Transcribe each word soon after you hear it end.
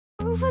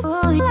Rufus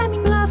boy, let me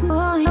love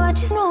boy,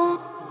 what you know.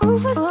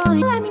 Rufus boy,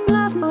 let me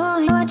love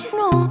boy, what you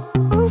know.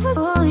 Rufus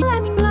boy,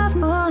 let me love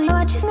boy,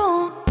 what you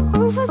know.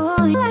 Rufus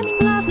boy, let me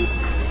love.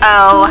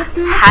 Oh,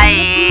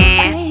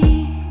 hi.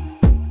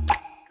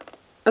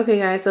 Okay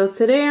guys, so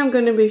today I'm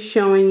going to be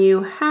showing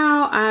you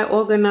how I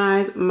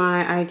organize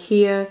my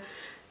IKEA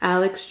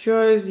Alex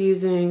drawers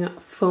using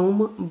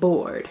foam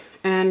board.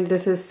 And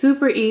this is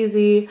super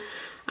easy.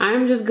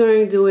 I'm just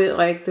going to do it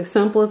like the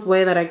simplest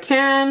way that I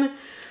can.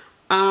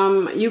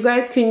 You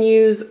guys can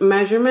use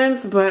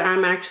measurements, but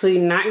I'm actually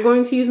not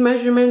going to use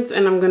measurements,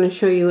 and I'm going to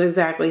show you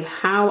exactly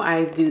how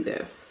I do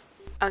this.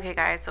 Okay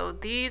guys, so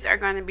these are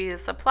going to be the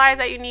supplies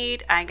that you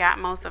need. I got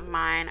most of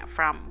mine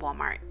from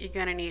Walmart. You're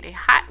going to need a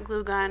hot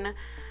glue gun,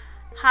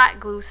 hot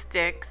glue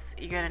sticks,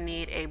 you're going to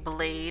need a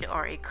blade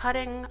or a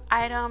cutting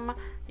item.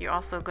 You're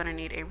also going to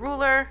need a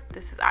ruler.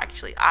 This is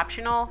actually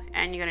optional.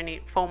 And you're going to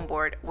need foam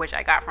board, which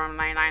I got from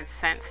a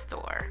 99-cent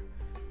store.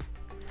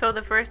 So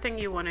the first thing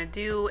you want to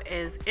do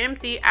is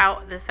empty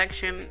out the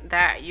section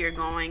that you're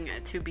going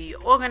to be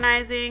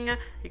organizing.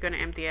 You're going to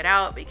empty it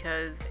out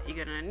because you're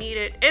going to need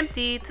it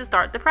empty to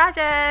start the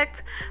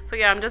project. So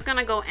yeah, I'm just going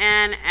to go in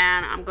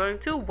and I'm going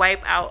to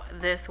wipe out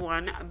this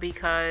one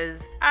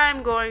because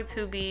I'm going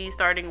to be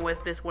starting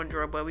with this one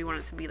drawer, but we want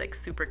it to be like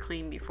super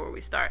clean before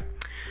we start.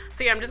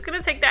 So yeah, I'm just going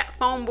to take that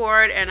foam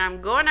board and I'm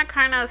going to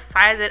kind of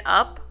size it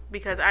up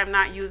because I'm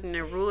not using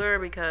a ruler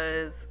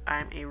because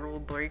I'm a rule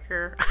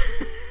breaker.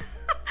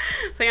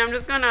 So yeah, I'm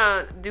just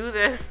gonna do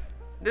this.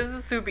 This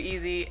is super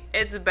easy.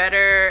 It's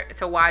better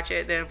to watch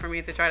it than for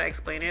me to try to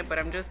explain it, but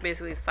I'm just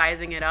basically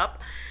sizing it up.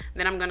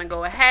 Then I'm gonna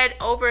go ahead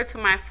over to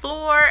my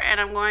floor and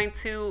I'm going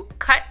to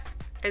cut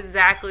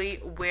exactly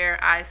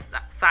where I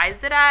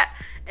sized it at,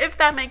 if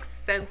that makes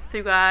sense to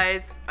you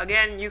guys.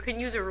 Again, you can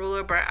use a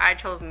ruler, but I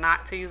chose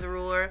not to use a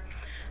ruler.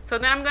 So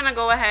then I'm gonna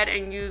go ahead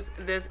and use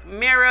this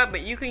mirror,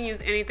 but you can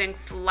use anything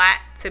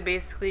flat to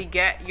basically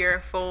get your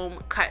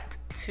foam cut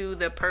to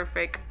the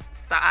perfect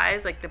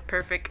size, like the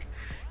perfect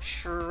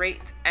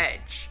straight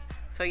edge.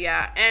 So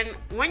yeah, and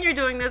when you're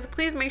doing this,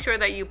 please make sure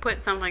that you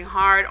put something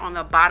hard on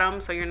the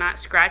bottom so you're not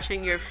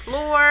scratching your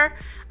floor.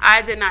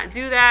 I did not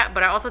do that,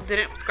 but I also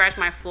didn't scratch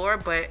my floor,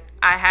 but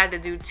I had to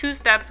do 2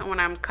 steps when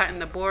I'm cutting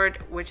the board,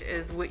 which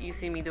is what you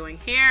see me doing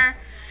here.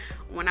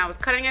 When I was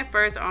cutting it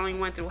first, I only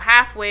went through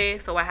halfway,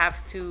 so I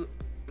have to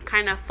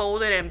kind of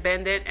fold it and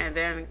bend it and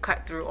then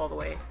cut through all the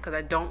way because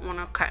I don't want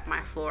to cut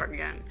my floor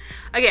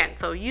again.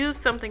 So use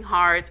something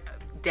hard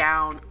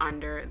down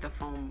under the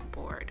foam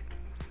board.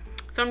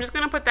 So I'm just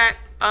going to put that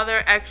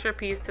other extra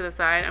piece to the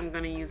side. I'm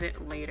going to use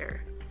it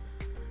later.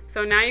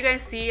 So now you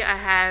guys see I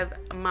have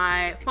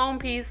my foam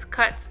piece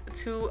cut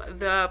to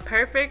the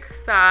perfect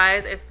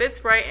size. It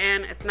fits right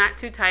in. It's not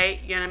too tight.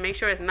 You're going to make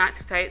sure it's not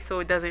too tight so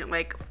it doesn't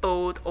like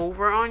fold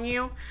over on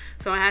you.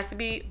 So it has to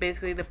be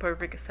basically the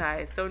perfect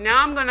size. So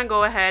now I'm going to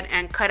go ahead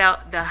and cut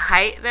out the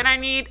height that I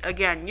need.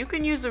 Again, you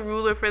can use a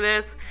ruler for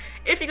this.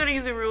 If you're going to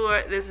use a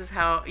ruler, this is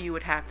how you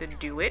would have to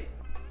do it.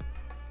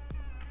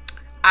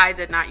 I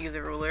did not use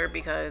a ruler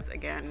because,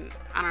 again,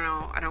 I don't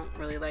know, I don't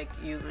really like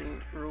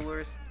using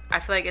rulers. I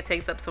feel like it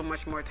takes up so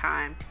much more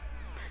time.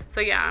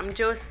 So yeah, I'm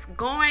just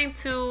going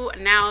to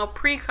now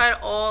pre-cut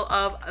all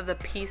of the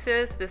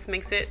pieces. This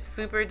makes it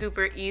super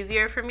duper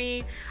easier for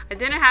me. I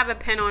didn't have a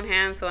pen on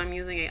hand, so I'm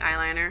using an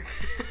eyeliner.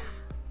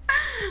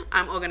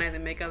 I'm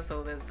organizing makeup,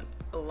 so there's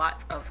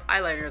lots of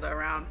eyeliners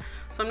around.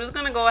 So I'm just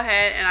going to go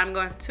ahead and I'm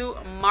going to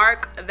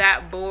mark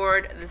that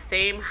board the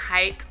same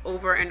height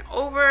over and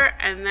over,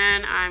 and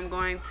then I'm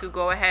going to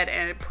go ahead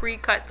and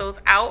pre-cut those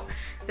out.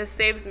 This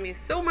saves me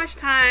so much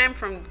time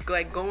from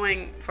like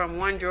going from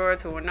one drawer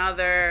to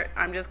another.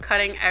 I'm just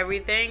cutting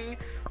everything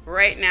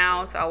right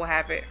now so I will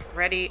have it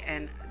ready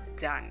and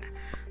done.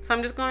 So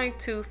I'm just going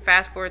to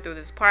fast forward through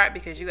this part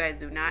because you guys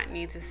do not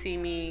need to see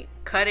me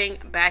cutting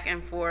back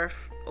and forth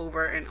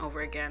over and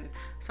over again.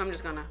 So I'm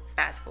just gonna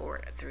fast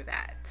forward through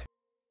that.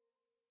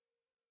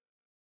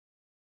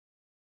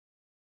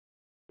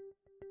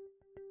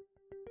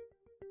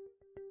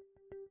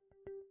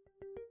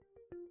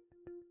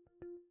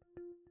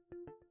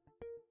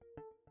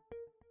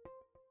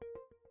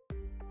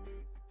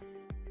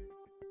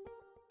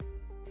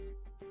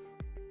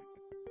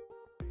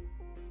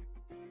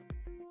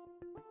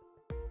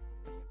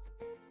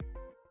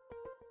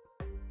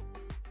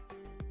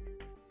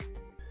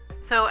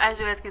 So as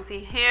you guys can see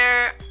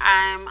here,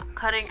 I'm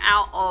cutting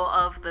out all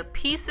of the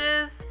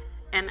pieces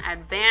in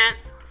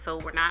advance so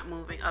we're not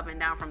moving up and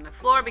down from the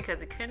floor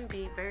because it can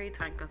be very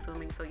time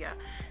consuming. So yeah,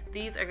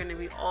 these are going to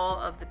be all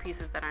of the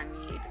pieces that I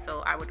need.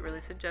 So I would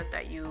really suggest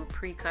that you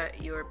pre-cut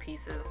your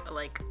pieces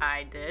like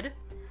I did.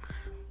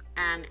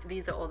 And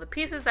these are all the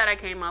pieces that I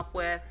came up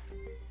with.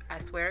 I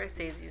swear it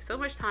saves you so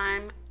much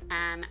time.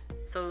 And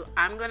so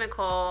I'm going to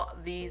call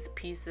these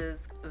pieces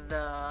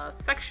the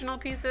sectional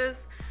pieces.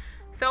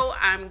 So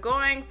I'm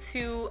going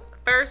to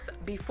first,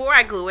 before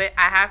I glue it,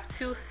 I have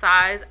to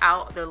size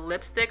out the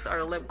lipsticks or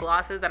the lip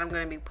glosses that I'm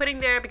going to be putting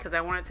there because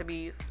I want it to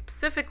be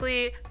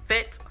specifically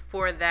fit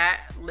for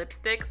that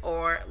lipstick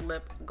or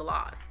lip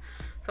gloss.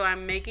 So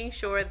I'm making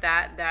sure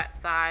that that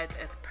size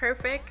is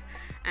perfect.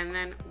 And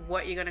then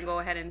what you're gonna go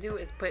ahead and do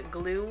is put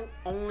glue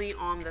only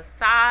on the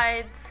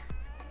sides,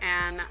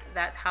 and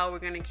that's how we're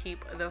gonna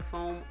keep the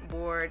foam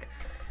board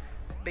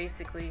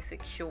basically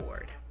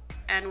secured.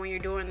 And when you're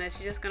doing this,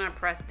 you're just gonna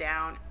press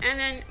down and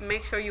then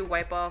make sure you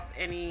wipe off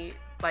any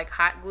like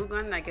hot glue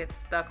gun that gets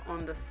stuck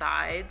on the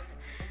sides,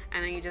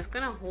 and then you're just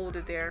gonna hold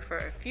it there for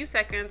a few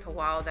seconds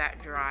while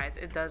that dries.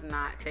 It does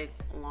not take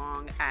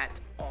long at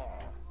all.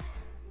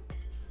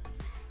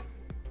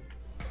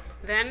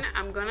 Then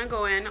I'm gonna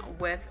go in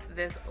with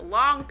this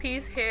long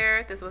piece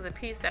here. This was a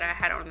piece that I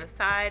had on the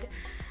side,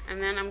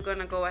 and then I'm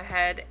gonna go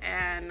ahead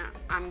and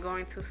I'm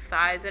going to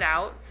size it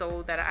out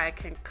so that I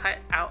can cut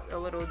out a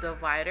little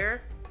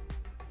divider.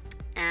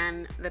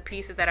 And the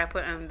pieces that I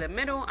put in the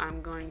middle,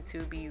 I'm going to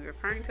be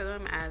referring to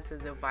them as a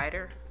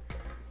divider.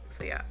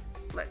 So yeah,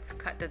 let's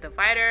cut the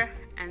divider,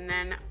 and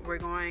then we're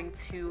going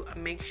to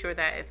make sure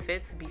that it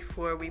fits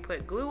before we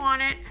put glue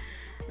on it.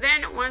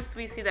 Then once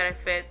we see that it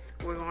fits,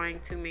 we're going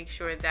to make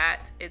sure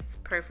that it's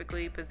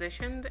perfectly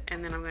positioned,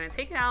 and then I'm going to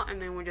take it out, and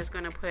then we're just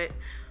going to put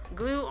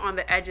glue on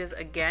the edges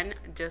again,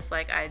 just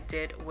like I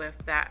did with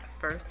that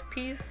first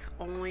piece,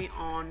 only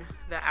on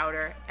the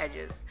outer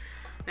edges.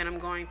 Then I'm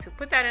going to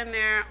put that in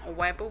there,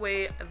 wipe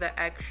away the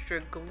extra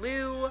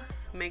glue,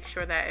 make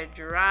sure that it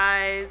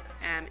dries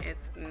and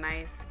it's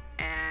nice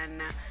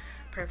and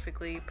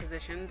perfectly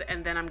positioned.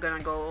 And then I'm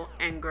gonna go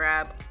and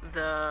grab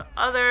the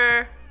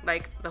other,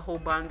 like the whole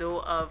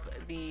bundle of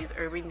these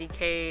Urban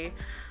Decay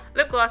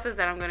lip glosses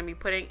that I'm gonna be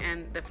putting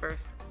in the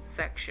first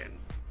section.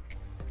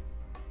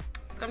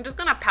 So I'm just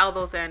gonna pile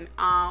those in.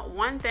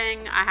 One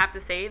thing I have to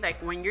say, like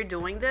when you're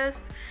doing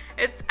this,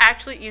 it's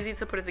actually easy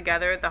to put it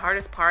together. The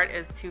hardest part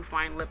is to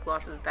find lip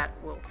glosses that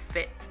will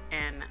fit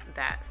in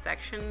that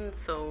section.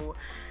 So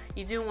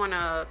you do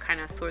wanna kind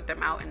of sort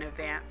them out in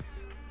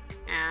advance.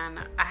 And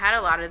I had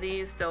a lot of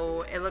these,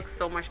 so it looks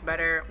so much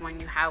better when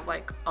you have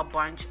like a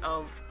bunch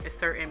of a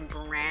certain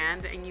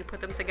brand and you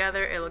put them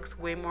together. It looks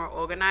way more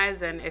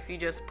organized than if you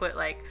just put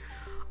like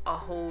a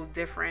whole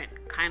different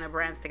kind of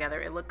brands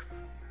together. It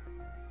looks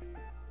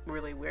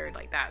really weird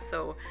like that.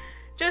 So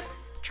just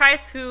try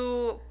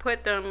to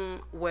put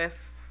them with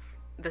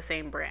the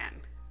same brand.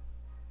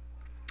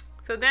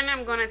 So then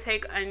I'm going to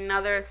take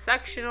another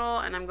sectional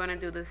and I'm going to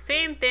do the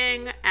same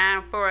thing.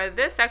 And for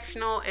this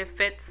sectional, it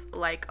fits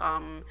like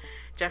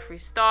Jeffree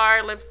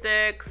Star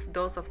lipsticks,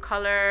 Dose of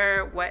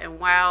Color, Wet n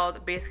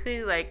Wild,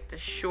 basically like the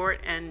short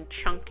and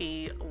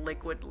chunky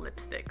liquid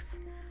lipsticks.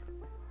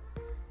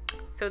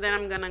 So then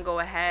I'm going to go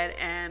ahead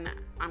and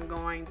I'm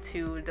going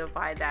to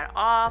divide that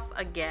off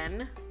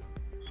again.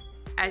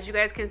 As you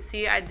guys can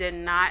see, I did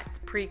not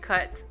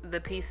pre-cut the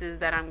pieces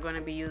that I'm going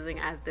to be using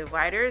as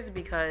dividers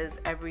because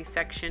every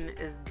section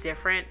is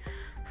different.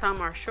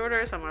 Some are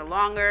shorter, some are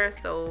longer,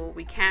 so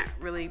we can't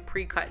really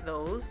pre-cut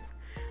those.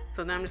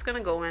 So then I'm just going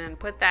to go in and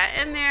put that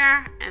in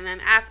there, and then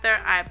after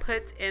I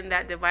put in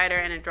that divider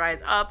and it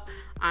dries up,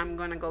 I'm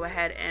going to go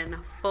ahead and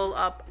fill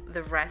up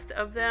the rest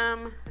of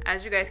them.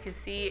 As you guys can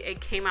see, it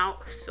came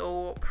out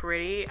so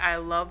pretty. I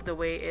love the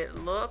way it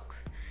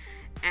looks,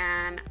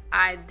 and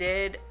I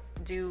did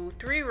do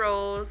 3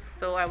 rows,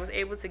 so I was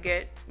able to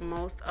get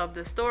most of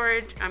the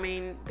storage. I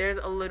mean, there's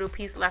a little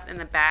piece left in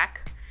the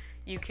back.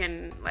 You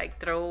can like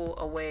throw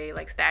away,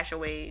 like stash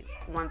away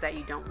ones that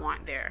you don't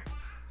want there.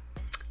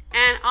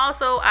 And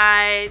also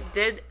I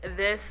did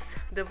this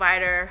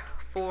divider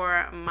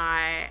for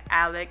my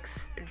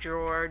Alex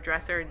drawer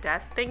dresser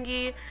desk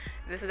thingy.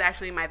 This is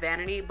actually my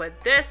vanity,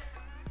 but this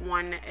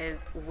one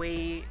is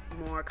way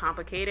more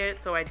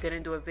complicated, so I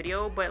didn't do a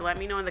video. But let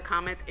me know in the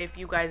comments if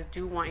you guys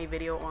do want a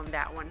video on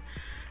that one.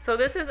 So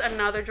this is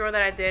another drawer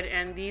that I did,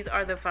 and these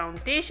are the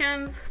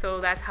foundations.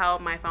 So that's how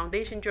my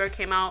foundation drawer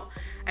came out.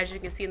 As you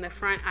can see in the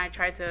front, I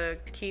tried to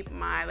keep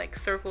my like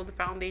circled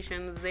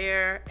foundations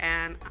there,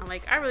 and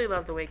I really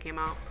love the way it came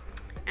out.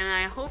 And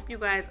I hope you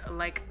guys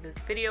like this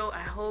video.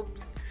 I hope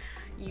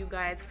you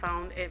guys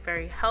found it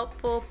very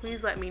helpful.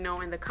 Please let me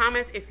know in the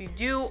comments if you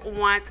do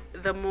want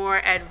the more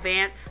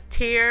advanced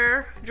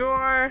tier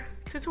drawer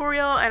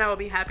tutorial, and I will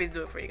be happy to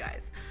do it for you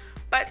guys.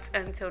 But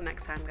until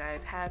next time,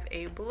 guys, have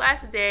a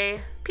blessed day.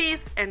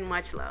 Peace and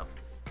much love.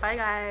 Bye,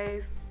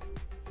 guys.